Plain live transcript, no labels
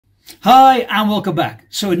Hi and welcome back.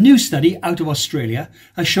 So a new study out of Australia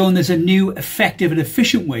has shown there's a new effective and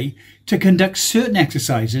efficient way to conduct certain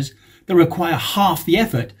exercises that require half the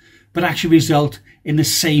effort but actually result in the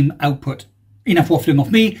same output. Enough waffling off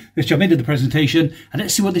me, let's jump into the presentation and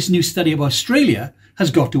let's see what this new study of Australia has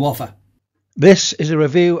got to offer. This is a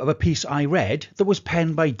review of a piece I read that was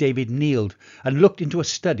penned by David Neild and looked into a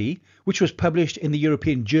study which was published in the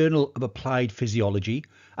European Journal of Applied Physiology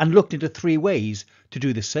and looked into 3 ways to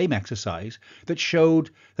do the same exercise that showed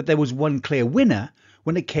that there was one clear winner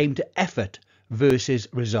when it came to effort versus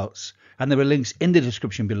results. And there are links in the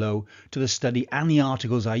description below to the study and the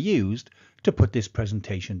articles I used to put this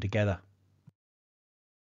presentation together.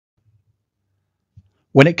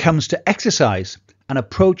 When it comes to exercise, an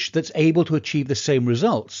approach that's able to achieve the same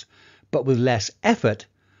results but with less effort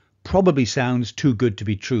probably sounds too good to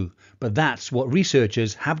be true, but that's what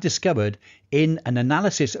researchers have discovered in an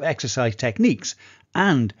analysis of exercise techniques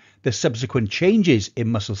and the subsequent changes in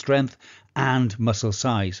muscle strength and muscle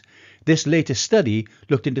size. This latest study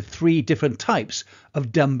looked into 3 different types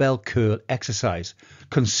of dumbbell curl exercise: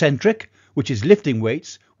 concentric, which is lifting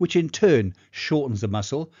weights, which in turn shortens the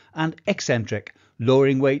muscle, and eccentric,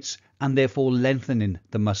 lowering weights and therefore lengthening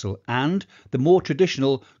the muscle, and the more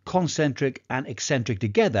traditional concentric and eccentric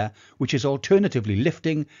together, which is alternatively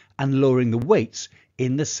lifting and lowering the weights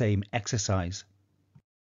in the same exercise.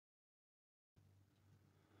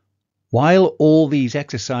 While all these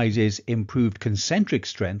exercises improved concentric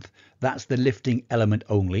strength, that's the lifting element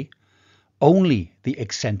only the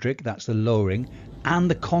eccentric, that's the lowering, and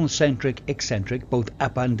the concentric-eccentric, both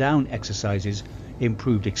up and down exercises,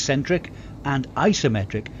 improved eccentric and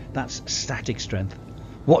isometric, that's static strength.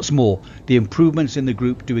 What's more, the improvements in the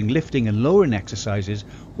group doing lifting and lowering exercises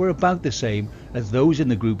were about the same as those in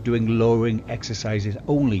the group doing lowering exercises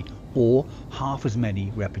only, or half as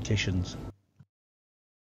many repetitions.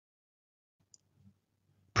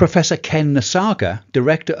 Professor Ken Nasaka,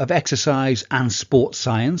 Director of Exercise and Sports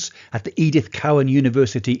Science at the Edith Cowan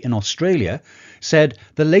University in Australia, said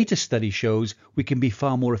the latest study shows we can be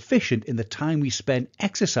far more efficient in the time we spend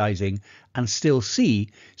exercising and still see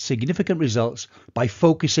significant results by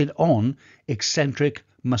focusing on eccentric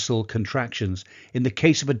muscle contractions. In the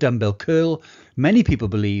case of a dumbbell curl, many people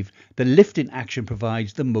believe the lifting action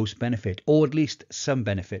provides the most benefit, or at least some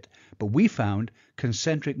benefit, but we found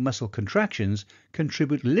concentric muscle contractions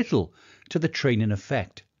contribute little to the training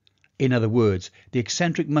effect. In other words, the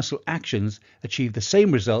eccentric muscle actions achieve the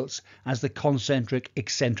same results as the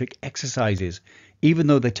concentric-eccentric exercises, even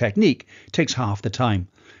though the technique takes half the time.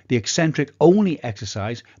 The eccentric only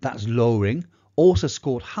exercise, that's lowering, also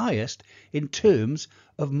scored highest in terms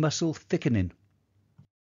of muscle thickening.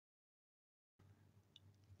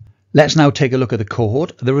 Let's now take a look at the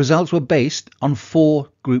cohort. The results were based on 4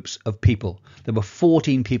 groups of people. There were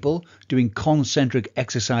 14 people doing concentric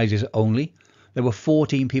exercises only. There were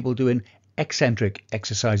 14 people doing eccentric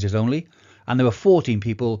exercises only. And there were 14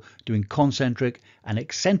 people doing concentric and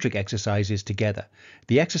eccentric exercises together.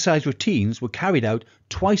 The exercise routines were carried out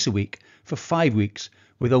twice a week for 5 weeks,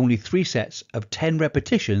 with only 3 sets of 10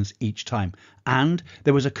 repetitions each time. And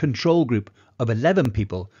there was a control group of 11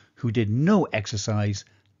 people who did no exercise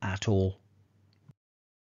at all.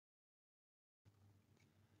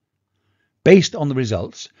 Based on the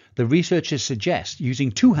results, the researchers suggest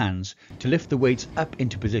using 2 hands to lift the weights up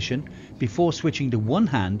into position before switching to 1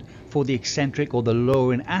 hand for the eccentric or the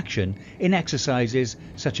lowering action in exercises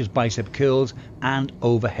such as bicep curls and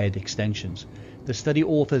overhead extensions. The study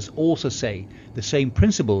authors also say the same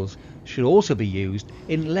principles should also be used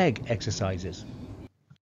in leg exercises.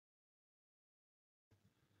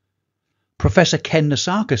 Professor Ken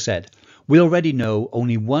Nasaka said, "We already know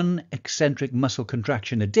only 1 eccentric muscle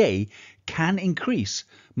contraction a day can increase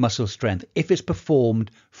muscle strength if it's performed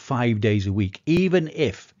 5 days a week, even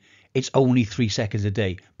if it's only 3 seconds a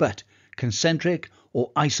day. But concentric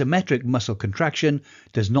or isometric muscle contraction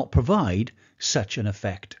does not provide such an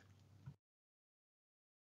effect."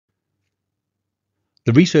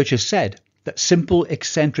 The researchers said that simple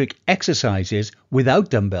eccentric exercises without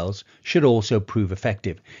dumbbells should also prove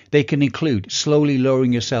effective. They can include slowly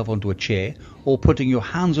lowering yourself onto a chair or putting your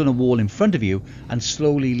hands on a wall in front of you and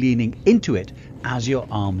slowly leaning into it as your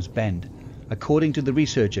arms bend. According to the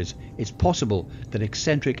researchers, it's possible that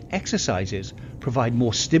eccentric exercises provide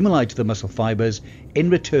more stimuli to the muscle fibers in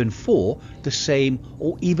return for the same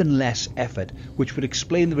or even less effort, which would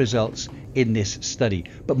explain the results in this study.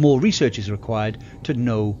 But more research is required to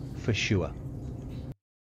know for sure.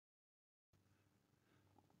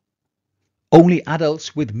 Only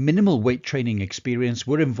adults with minimal weight training experience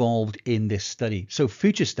were involved in this study, so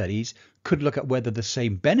future studies could look at whether the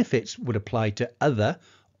same benefits would apply to other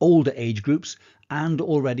older age groups and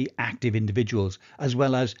already active individuals, as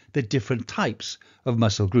well as the different types of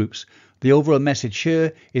muscle groups. The overall message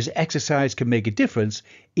here is exercise can make a difference,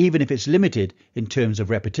 even if it's limited in terms of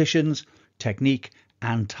repetitions, technique,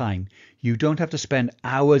 and time. You don't have to spend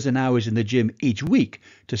hours and hours in the gym each week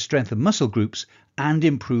to strengthen muscle groups and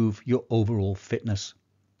improve your overall fitness.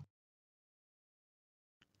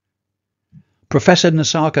 Professor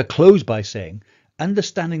Nasaka closed by saying,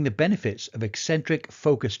 understanding the benefits of eccentric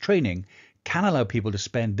focused training can allow people to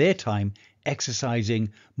spend their time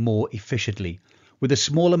exercising more efficiently. With a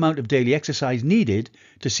small amount of daily exercise needed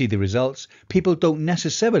to see the results, people don't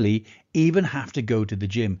necessarily even have to go to the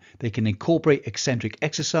gym. They can incorporate eccentric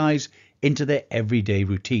exercise into their everyday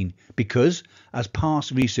routine because, as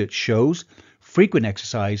past research shows, frequent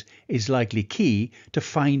exercise is likely key to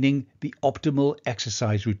finding the optimal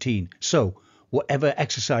exercise routine. So, whatever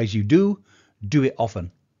exercise you do it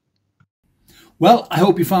often. Well, I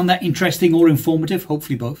hope you found that interesting or informative,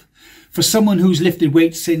 hopefully both. For someone who's lifted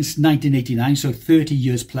weights since 1989, so 30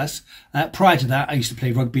 years plus, prior to that I used to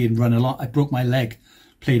play rugby and run a lot. I broke my leg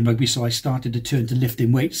playing rugby, so I started to turn to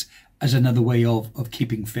lifting weights as another way of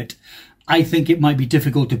keeping fit. I think it might be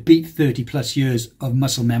difficult to beat 30 plus years of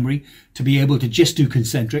muscle memory to be able to just do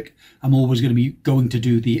concentric. I'm always going to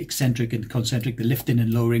do the eccentric and concentric, the lifting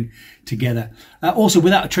and lowering together. Also,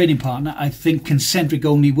 without a training partner, I think concentric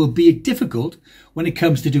only will be difficult when it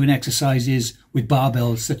comes to doing exercises with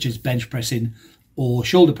barbells such as bench pressing or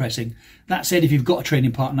shoulder pressing. That said, if you've got a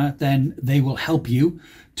training partner, then they will help you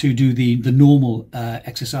to do the normal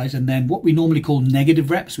exercise, and then what we normally call negative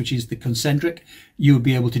reps, which is the concentric, you would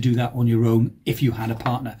be able to do that on your own if you had a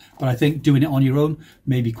partner. But I think doing it on your own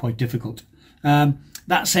may be quite difficult.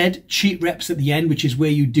 That said, cheat reps at the end, which is where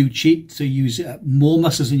you do cheat, so you use more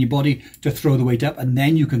muscles in your body to throw the weight up, and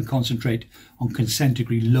then you can concentrate on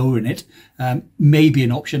concentrically lowering it, may be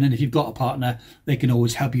an option. And if you've got a partner, they can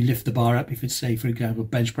always help you lift the bar up. If it's, say, for example,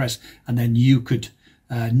 bench press, and then you could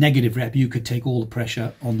negative rep, you could take all the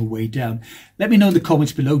pressure on the way down. Let me know in the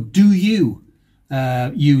comments below, do you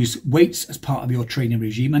use weights as part of your training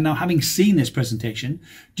regime? And now, having seen this presentation,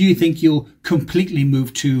 do you think you'll completely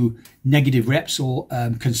move to negative reps or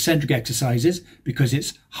concentric exercises because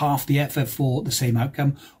it's half the effort for the same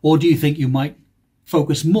outcome? Or do you think you might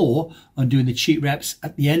focus more on doing the cheat reps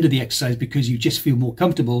at the end of the exercise because you just feel more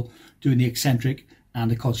comfortable doing the eccentric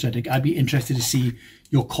and the concentric? I'd be interested to see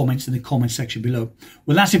your comments in the comment section below.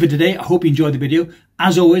 Well, that's it for today. I hope you enjoyed the video.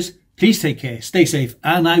 As always, please take care, stay safe,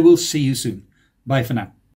 and I will see you soon. Bye for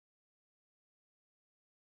now.